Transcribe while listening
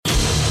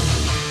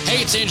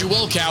Hey, it's Andrew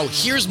Wilkow.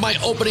 Here's my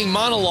opening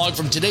monologue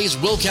from today's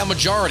Wilkow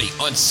Majority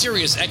on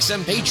Sirius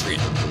XM Patriot.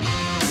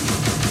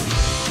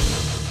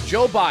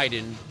 Joe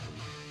Biden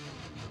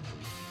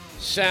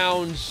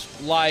sounds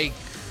like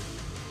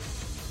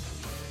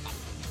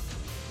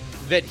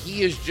that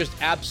he is just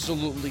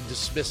absolutely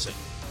dismissing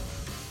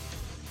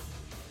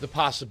the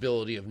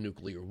possibility of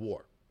nuclear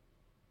war.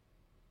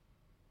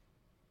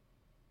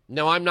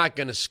 Now, I'm not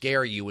going to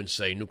scare you and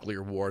say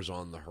nuclear war is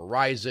on the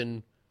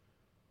horizon.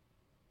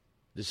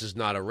 This is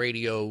not a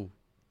radio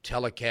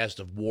telecast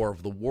of War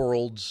of the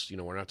Worlds. You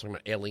know, we're not talking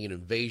about alien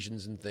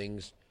invasions and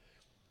things.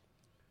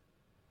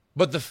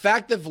 But the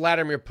fact that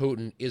Vladimir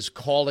Putin is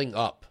calling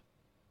up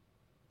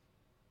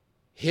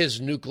his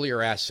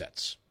nuclear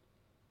assets,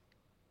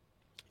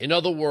 in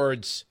other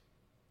words,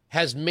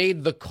 has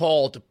made the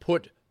call to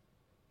put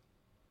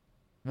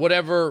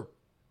whatever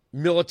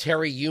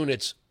military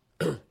units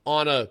even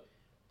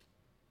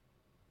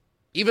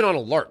on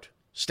alert,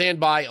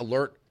 standby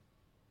alert,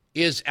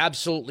 is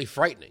absolutely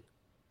frightening.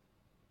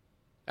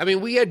 I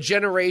mean, we had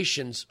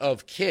generations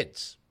of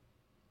kids,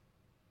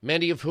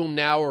 many of whom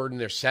now are in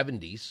their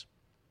 70s,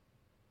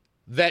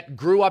 that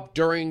grew up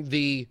during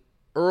the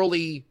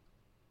early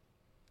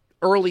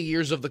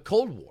years of the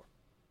Cold War.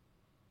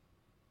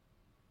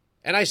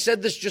 And I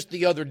said this just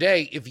the other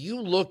day, if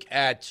you look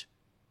at,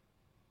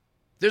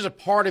 there's a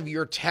part of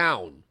your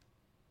town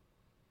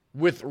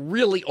with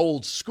really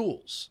old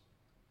schools.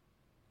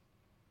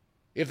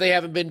 If they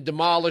haven't been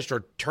demolished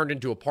or turned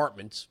into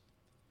apartments,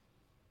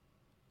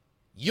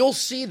 you'll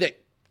see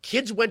that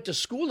kids went to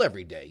school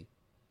every day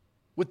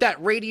with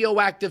that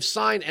radioactive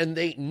sign and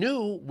they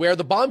knew where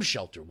the bomb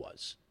shelter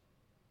was.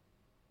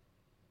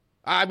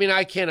 I mean,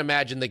 I can't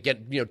imagine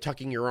that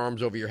tucking your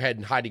arms over your head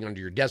and hiding under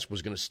your desk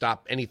was going to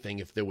stop anything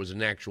if there was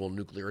an actual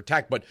nuclear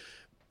attack. But,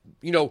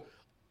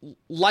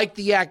 like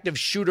the active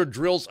shooter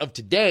drills of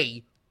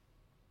today,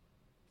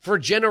 for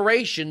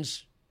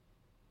generations,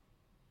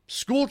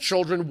 school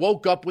children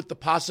woke up with the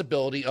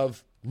possibility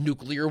of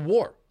nuclear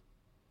war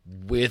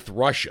with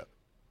Russia.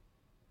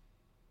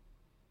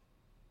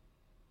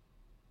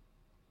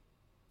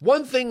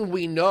 One thing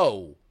we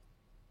know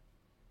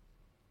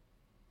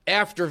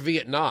after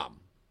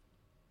Vietnam,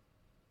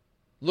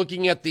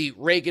 looking at the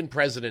Reagan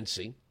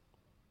presidency,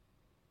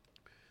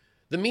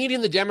 the media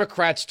and the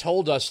Democrats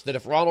told us that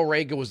if Ronald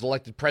Reagan was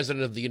elected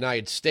president of the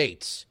United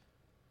States,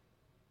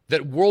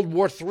 that World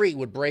War III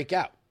would break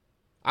out.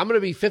 I'm going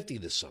to be 50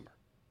 this summer.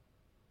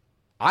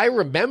 I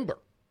remember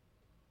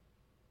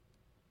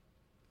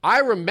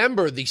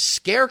the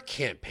scare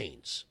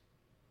campaigns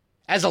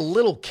as a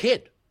little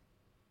kid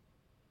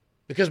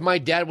because my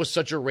dad was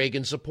such a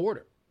Reagan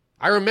supporter.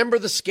 I remember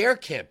the scare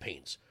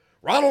campaigns.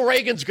 Ronald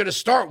Reagan's going to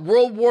start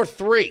World War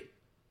III.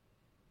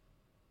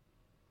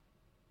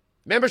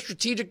 Remember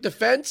strategic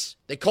defense?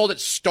 They called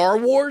it Star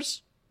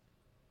Wars.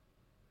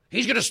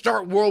 He's going to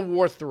start World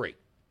War III.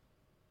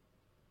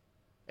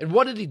 And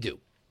what did he do?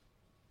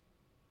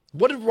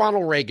 What did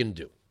Ronald Reagan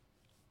do?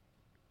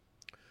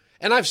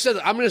 And I've said,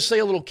 I'm going to say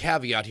a little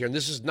caveat here, and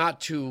this is not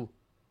to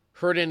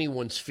hurt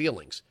anyone's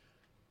feelings.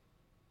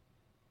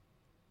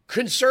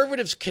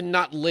 Conservatives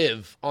cannot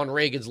live on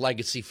Reagan's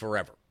legacy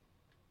forever.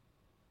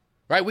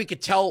 Right? We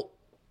could tell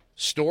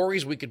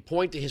stories, we could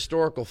point to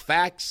historical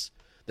facts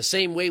the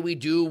same way we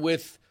do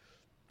with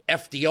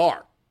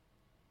FDR.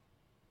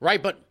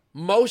 Right? But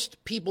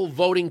most people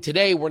voting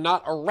today were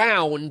not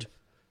around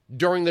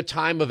during the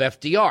time of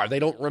FDR. They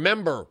don't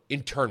remember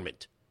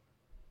internment.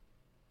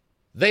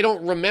 They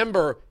don't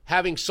remember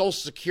having Social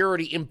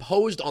Security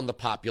imposed on the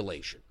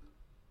population.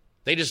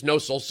 They just know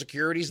Social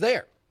Security's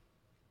there.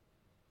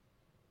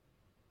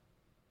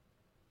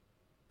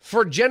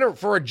 For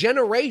a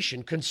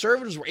generation,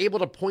 conservatives were able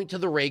to point to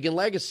the Reagan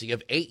legacy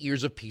of 8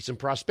 years of peace and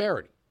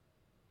prosperity.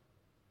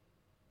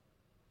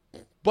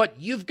 But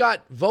you've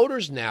got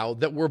voters now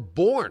that were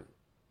born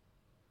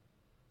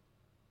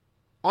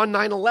on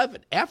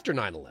 9/11, after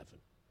 9/11.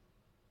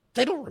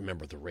 They don't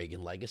remember the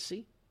Reagan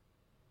legacy.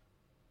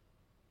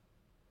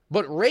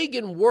 But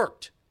Reagan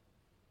worked,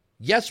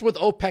 yes, with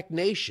OPEC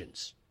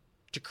nations,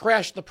 to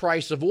crash the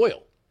price of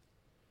oil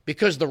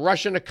because the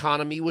Russian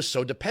economy was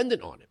so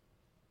dependent on it.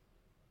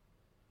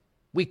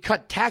 We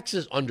cut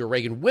taxes under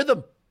Reagan with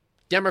a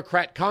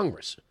Democrat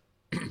Congress,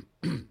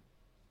 and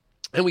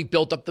we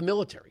built up the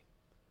military.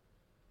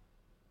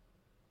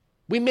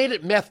 We made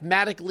it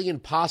mathematically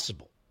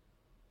impossible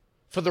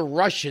for the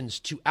Russians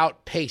to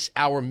outpace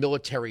our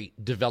military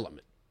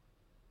development,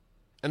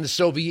 and the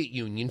Soviet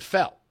Union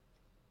fell.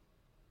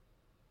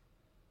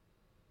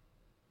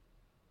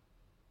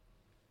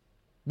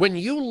 When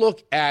you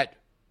look at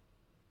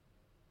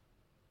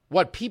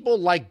what people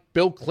like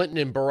Bill Clinton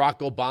and Barack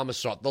Obama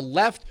saw, the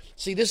left,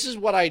 see, this is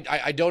what I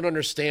don't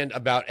understand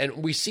about,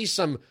 and we see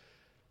some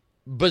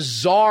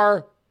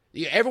bizarre,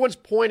 everyone's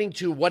pointing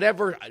to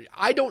whatever.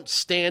 I don't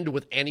stand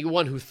with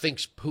anyone who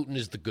thinks Putin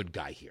is the good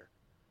guy here.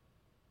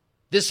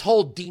 This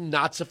whole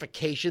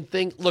denazification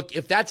thing, look,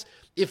 if that's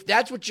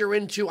what you're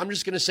into, I'm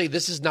just going to say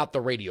this is not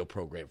the radio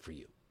program for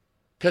you.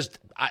 Because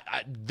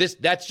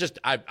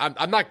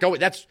I'm not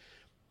going,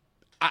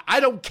 I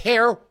don't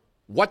care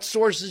what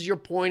sources you're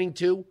pointing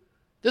to.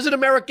 There's an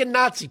American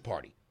Nazi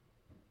Party.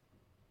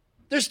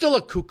 There's still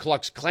a Ku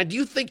Klux Klan. Do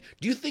you think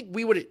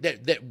we would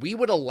that we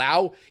would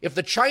allow if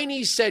the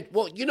Chinese said,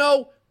 well,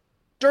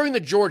 during the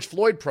George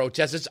Floyd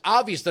protests, it's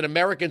obvious that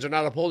Americans are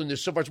not upholding their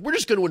civil rights. We're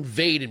just going to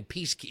invade and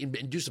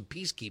do some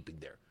peacekeeping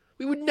there.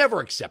 We would never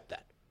accept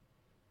that.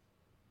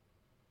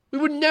 We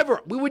would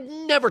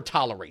never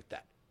tolerate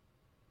that.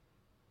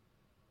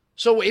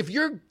 So if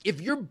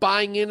you're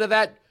buying into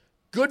that,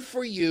 good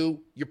for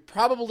you. You're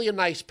probably a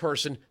nice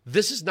person.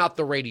 This is not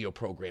the radio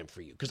program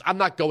for you because I'm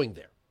not going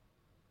there.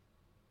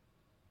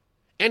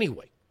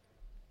 Anyway,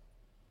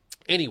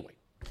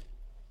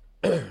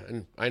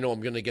 and I know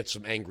I'm going to get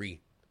some angry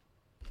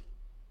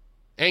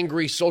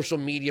social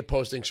media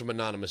postings from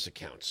anonymous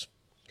accounts.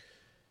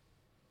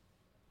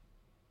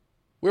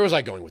 Where was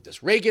I going with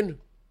this? Reagan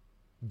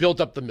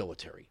built up the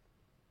military.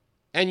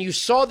 And you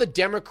saw the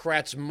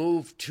Democrats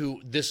move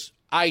to this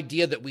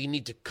idea that we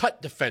need to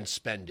cut defense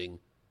spending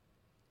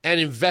and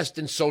invest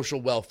in social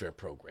welfare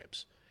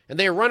programs. And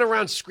they run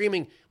around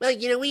screaming, well,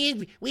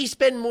 we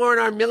spend more on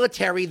our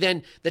military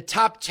than the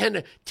top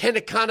 10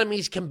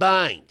 economies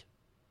combined.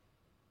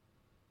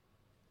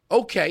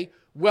 Okay,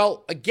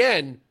 well,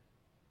 again,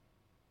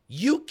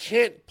 you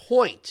can't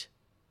point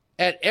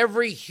at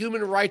every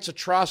human rights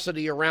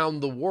atrocity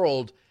around the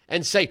world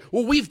and say,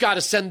 well, we've got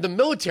to send the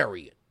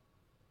military in.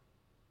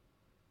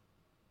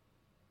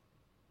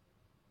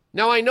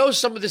 Now, I know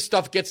some of this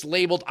stuff gets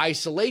labeled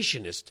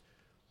isolationist,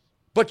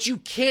 but you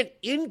can't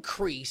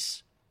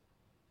increase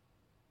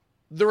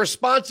the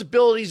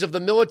responsibilities of the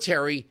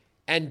military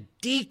and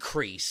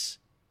decrease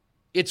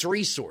its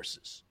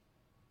resources.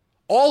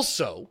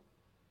 Also,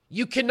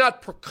 you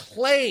cannot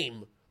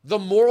proclaim the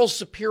moral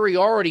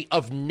superiority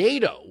of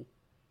NATO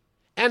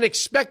and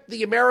expect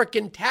the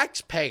American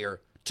taxpayer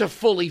to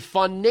fully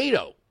fund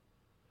NATO,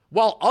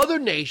 while other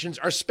nations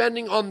are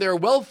spending on their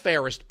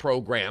welfarist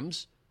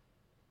programs,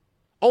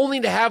 only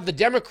to have the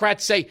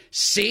Democrats say,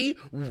 see,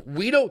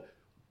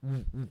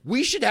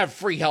 we should have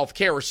free health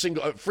care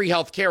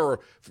or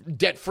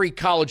debt-free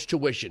college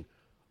tuition.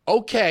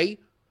 Okay,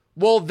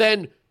 well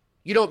then,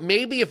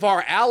 maybe if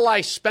our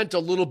allies spent a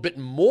little bit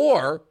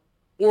more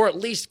or at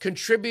least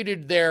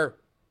contributed their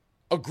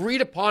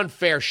agreed-upon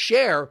fair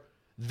share,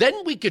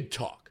 then we could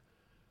talk.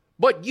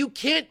 But you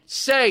can't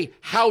say,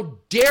 how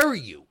dare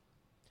you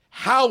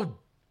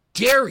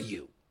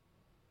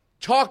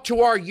talk to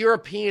our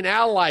European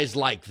allies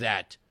like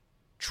that,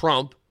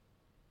 Trump,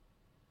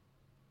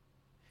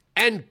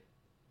 and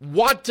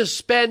want to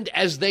spend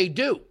as they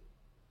do.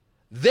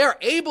 They're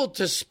able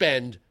to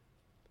spend.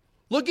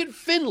 Look at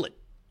Finland.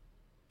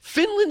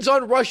 Finland's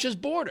on Russia's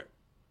border.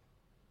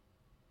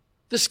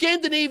 The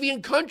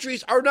Scandinavian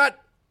countries are not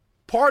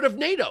part of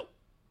NATO.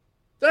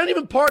 They're not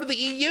even part of the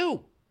EU.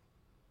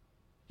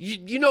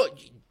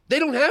 They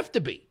don't have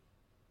to be.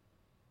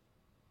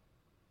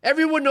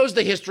 Everyone knows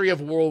the history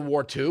of World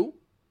War II.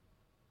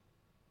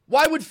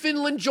 Why would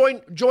Finland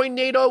join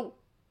NATO?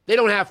 They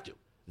don't have to.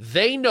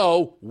 They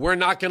know we're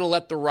not going to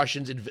let the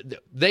Russians.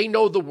 They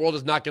know the world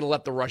is not going to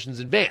let the Russians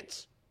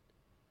advance.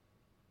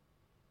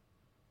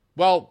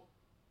 Well,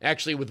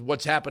 actually, with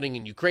what's happening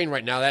in Ukraine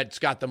right now, that's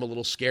got them a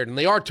little scared, and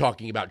they are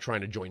talking about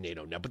trying to join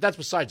NATO now. But that's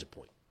besides the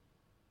point.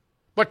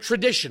 But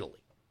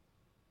traditionally,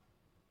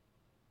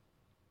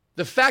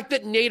 the fact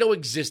that NATO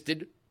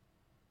existed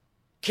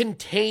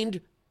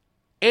contained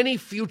any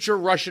future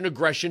Russian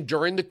aggression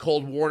during the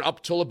Cold War and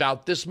up till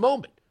about this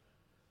moment.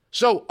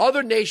 So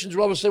other nations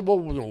will always say, well,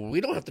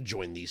 we don't have to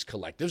join these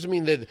collectives. I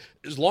mean,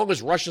 as long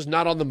as Russia's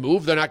not on the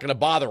move, they're not going to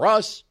bother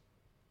us.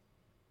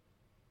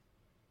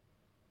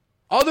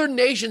 Other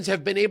nations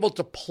have been able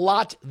to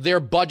plot their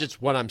budgets,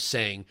 what I'm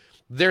saying,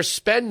 their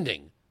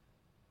spending,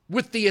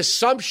 with the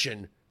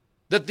assumption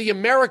that the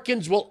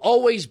Americans will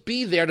always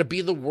be there to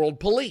be the world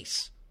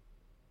police.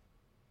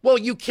 Well,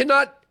 you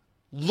cannot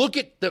look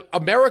at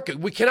America.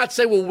 We cannot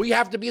say, well, we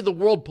have to be the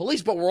world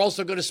police, but we're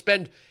also going to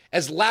spend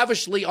as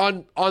lavishly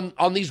on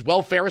these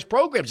welfarist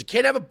programs. You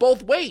can't have it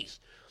both ways.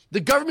 The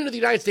government of the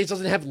United States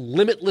doesn't have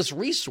limitless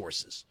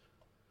resources.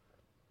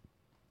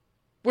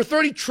 We're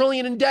 $30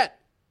 trillion in debt.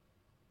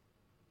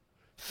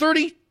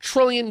 $30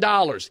 trillion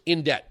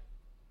in debt.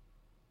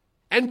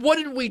 And what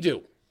did we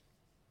do?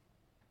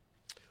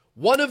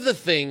 One of the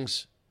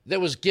things that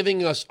was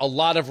giving us a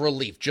lot of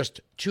relief just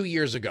 2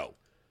 years ago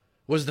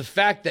was the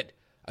fact that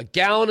a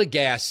gallon of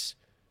gas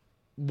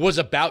was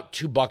about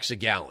 $2 a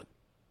gallon.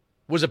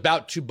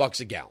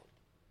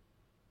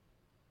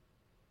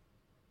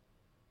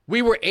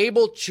 We were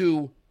able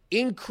to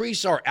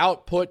increase our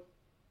output.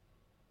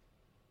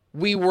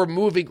 We were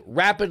moving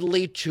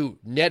rapidly to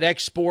net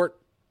export.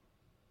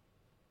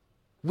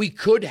 We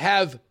could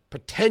have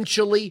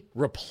potentially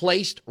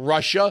replaced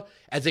Russia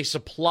as a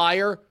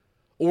supplier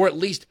or at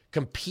least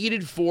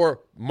competed for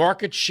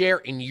market share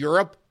in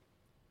Europe.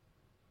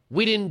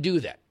 We didn't do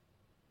that.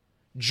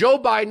 Joe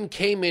Biden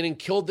came in and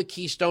killed the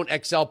Keystone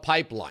XL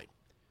pipeline,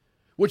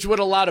 which would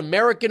allow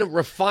American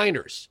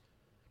refiners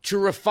to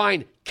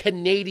refine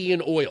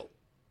Canadian oil,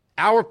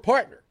 our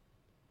partner.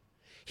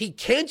 he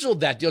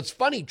canceled that deal. It's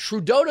funny,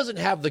 Trudeau doesn't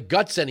have the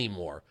guts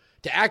anymore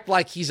to act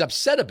like he's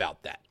upset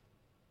about that.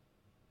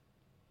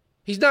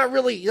 He doesn't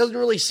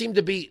really seem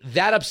to be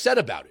that upset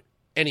about it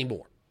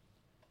anymore.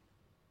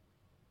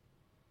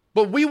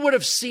 But we would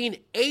have seen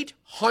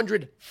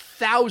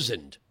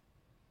 800,000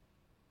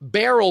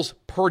 barrels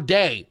per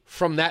day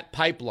from that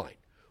pipeline.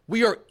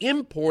 We are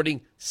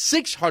importing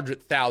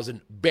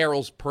 600,000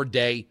 barrels per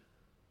day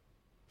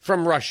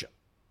from Russia.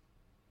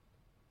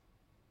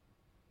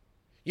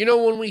 You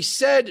know, when we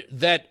said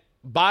that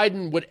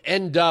Biden would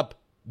end up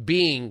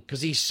being,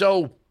 because he's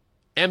so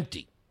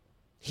empty,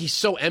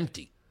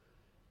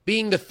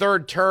 being the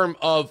third term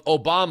of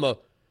Obama,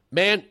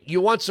 man, you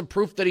want some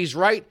proof that he's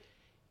right?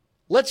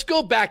 Let's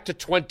go back to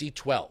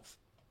 2012,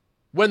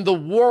 when the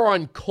war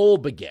on coal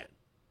began.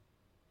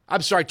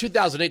 I'm sorry,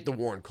 2008, the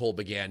war on coal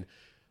began.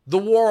 The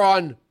war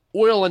on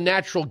oil and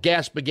natural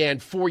gas began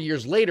 4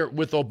 years later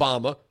with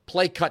Obama,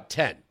 play cut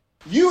 10.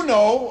 You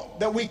know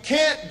that we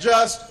can't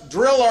just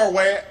drill our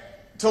way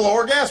to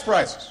lower gas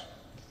prices.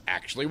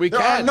 Actually, we can.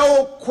 There are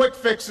no quick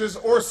fixes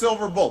or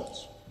silver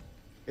bullets.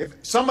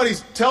 If somebody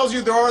tells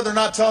you there are, they're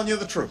not telling you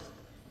the truth.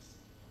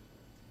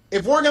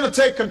 If we're going to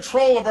take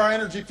control of our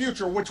energy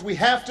future, which we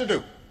have to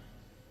do,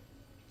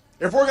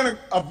 if we're going to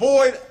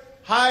avoid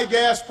high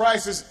gas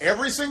prices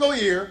every single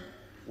year,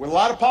 with a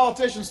lot of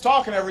politicians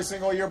talking every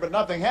single year but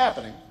nothing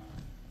happening,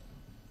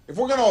 if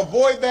we're going to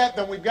avoid that,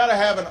 then we've got to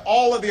have an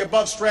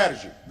all-of-the-above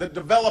strategy that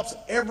develops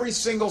every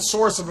single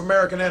source of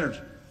American energy.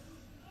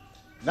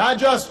 Not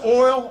just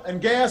oil and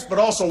gas, but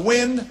also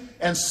wind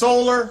and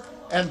solar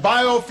and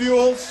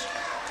biofuels.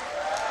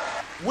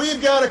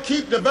 We've got to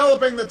keep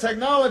developing the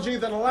technology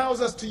that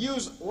allows us to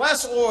use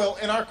less oil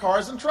in our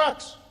cars and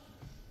trucks,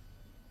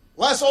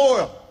 less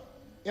oil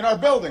in our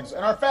buildings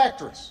and our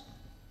factories.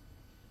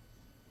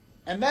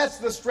 And that's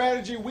the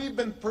strategy we've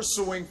been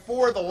pursuing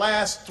for the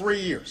last 3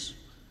 years.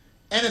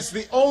 And it's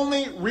the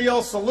only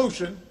real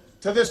solution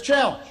to this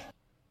challenge.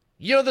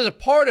 You know, there's a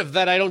part of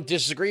that I don't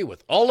disagree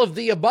with. All of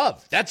the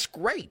above. That's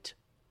great.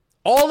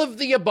 All of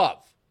the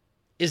above.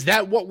 Is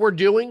that what we're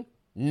doing?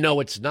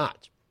 No, it's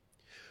not.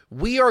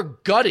 We are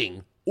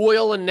gutting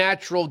oil and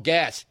natural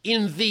gas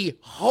in the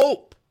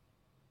hope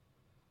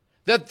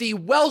that the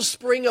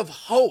wellspring of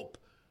hope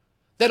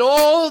that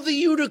all the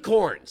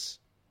unicorns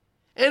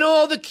and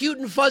all the cute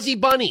and fuzzy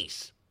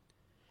bunnies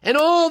and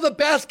all the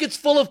baskets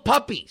full of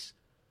puppies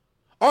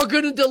are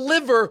going to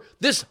deliver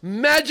this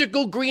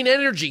magical green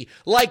energy,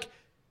 like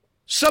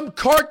some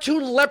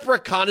cartoon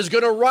leprechaun is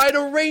going to ride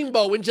a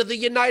rainbow into the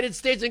United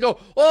States and go,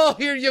 oh,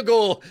 here you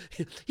go.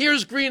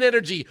 Here's green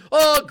energy.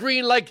 Oh,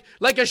 green like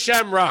a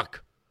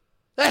shamrock.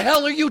 The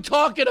hell are you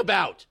talking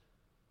about?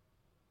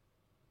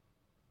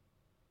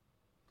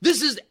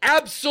 This is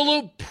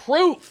absolute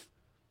proof.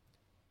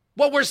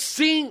 What we're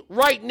seeing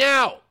right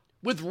now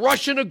with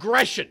Russian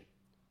aggression,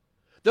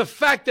 the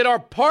fact that our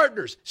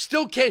partners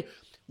still can't.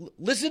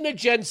 Listen to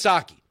Jen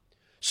Psaki.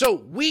 So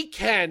we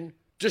can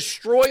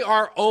destroy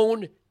our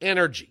own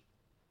energy.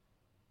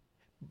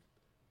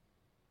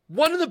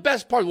 One of the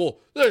best parts, well,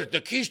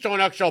 the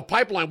Keystone XL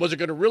pipeline wasn't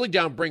going to really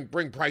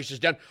bring prices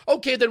down.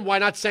 Okay, then why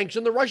not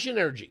sanction the Russian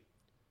energy?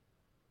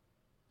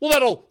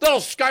 Well,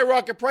 that'll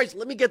skyrocket price.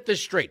 Let me get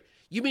this straight.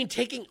 You mean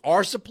taking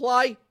our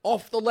supply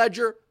off the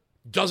ledger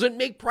doesn't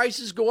make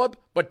prices go up,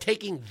 but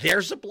taking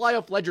their supply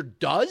off ledger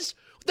does?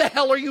 What the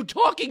hell are you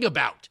talking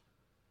about?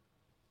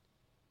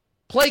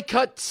 Play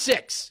cut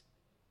 6.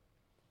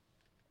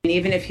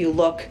 Even if you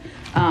look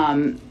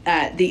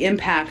at the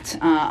impact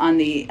on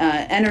the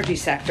energy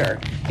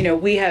sector, you know,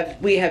 we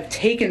have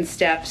taken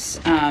steps.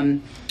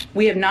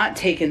 We have not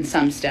taken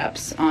some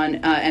steps on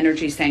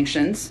energy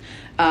sanctions,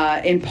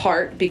 in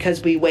part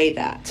because we weigh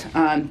that.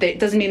 That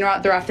doesn't mean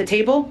they're off the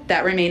table.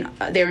 They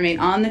remain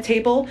on the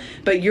table.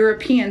 But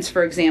Europeans,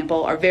 for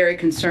example, are very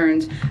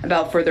concerned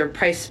about further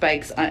price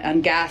spikes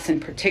on gas in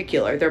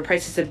particular. Their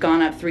prices have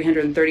gone up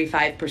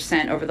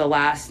 335% over the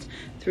last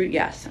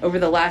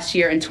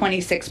year and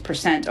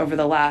 26% over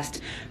the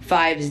last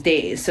 5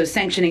 days. So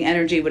sanctioning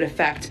energy would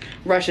affect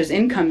Russia's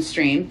income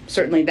stream.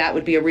 Certainly that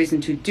would be a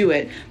reason to do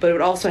it, but it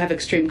would also have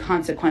extreme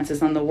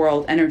consequences on the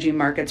world energy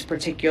markets,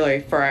 particularly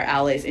for our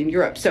allies in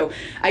Europe. So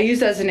I use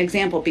that as an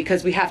example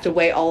because we have to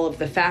weigh all of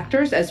the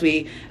factors as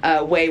we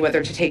weigh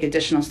whether to take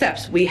additional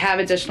steps. We have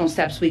additional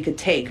steps we could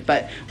take,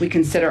 but we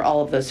consider all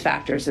of those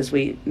factors as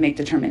we make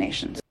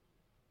determinations.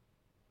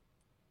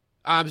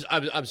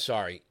 I'm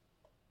sorry.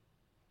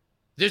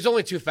 There's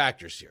only 2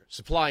 factors here,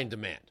 supply and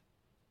demand.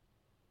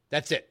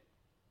 That's it.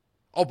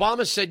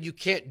 Obama said you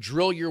can't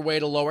drill your way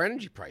to lower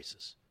energy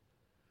prices.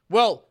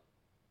 Well,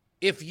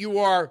 if you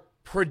are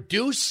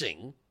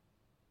producing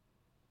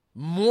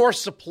more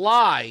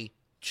supply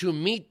to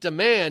meet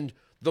demand,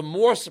 the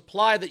more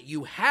supply that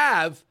you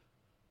have,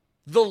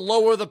 the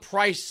lower the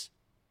price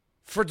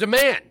for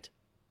demand.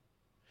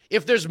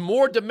 If there's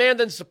more demand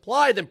than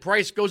supply, then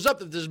price goes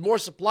up. If there's more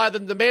supply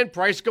than demand,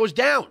 price goes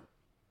down.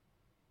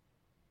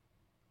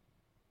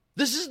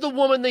 This is the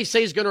woman they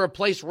say is going to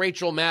replace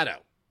Rachel Maddow.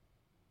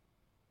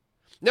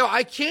 Now,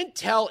 I can't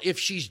tell if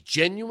she's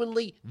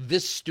genuinely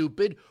this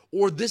stupid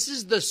or this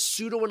is the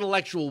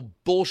pseudo-intellectual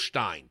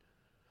bullstein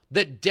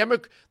that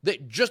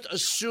just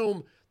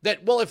assume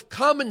that, well, if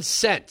common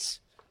sense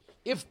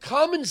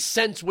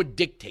would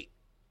dictate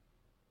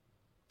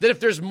that if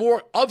there's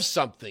more of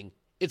something,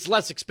 it's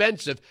less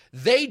expensive,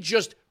 they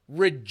just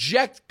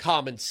reject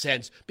common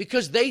sense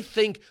because they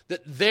think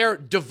that their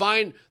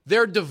divine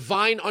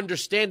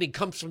understanding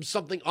comes from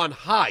something on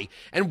high,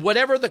 and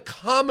whatever the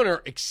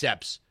commoner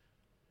accepts,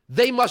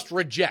 they must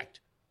reject.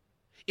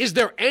 Is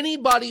there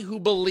anybody who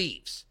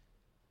believes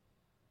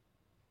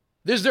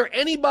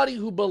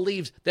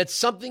that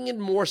something in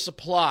more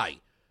supply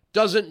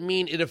doesn't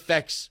mean it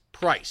affects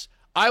price?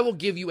 I will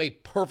give you a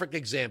perfect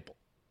example.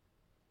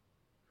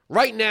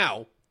 Right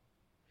now,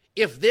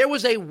 if there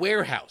was a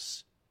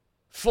warehouse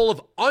full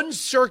of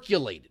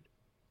uncirculated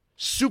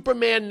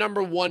Superman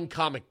 #1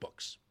 comic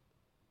books,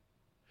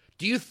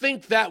 do you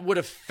think that would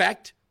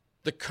affect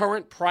the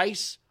current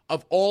price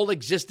of all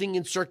existing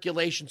in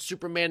circulation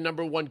Superman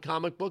 #1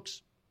 comic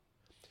books?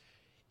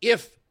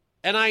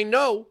 And I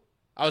know,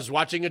 I was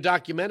watching a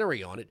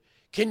documentary on it,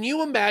 can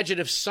you imagine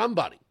if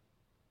somebody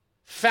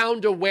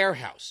found a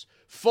warehouse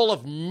full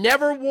of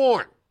never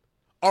worn,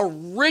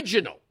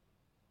 original,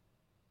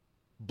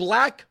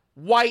 black,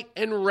 white,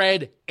 and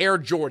red Air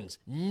Jordans,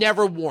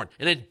 never worn,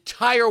 an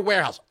entire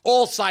warehouse,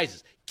 all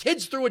sizes,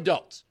 kids through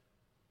adults.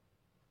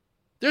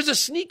 There's a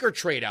sneaker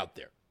trade out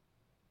there.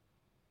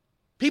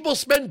 People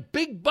spend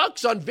big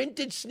bucks on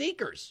vintage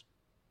sneakers.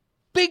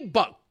 Big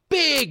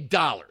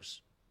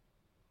dollars.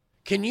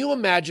 Can you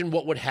imagine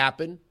what would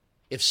happen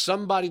if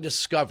somebody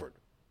discovered?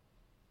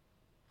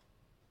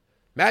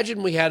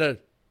 Imagine we had a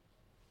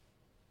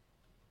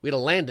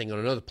landing on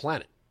another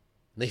planet,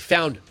 and they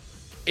found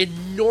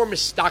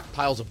enormous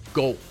stockpiles of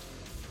gold.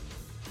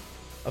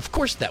 Of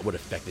course that would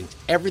affect things.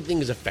 Everything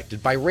is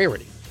affected by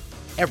rarity.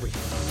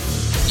 Everything.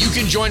 You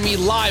can join me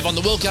live on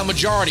the Wilkow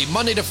Majority,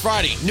 Monday to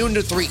Friday, noon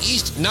to 3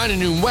 East, 9 to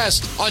noon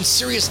West, on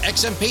Sirius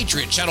XM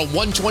Patriot, channel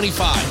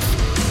 125.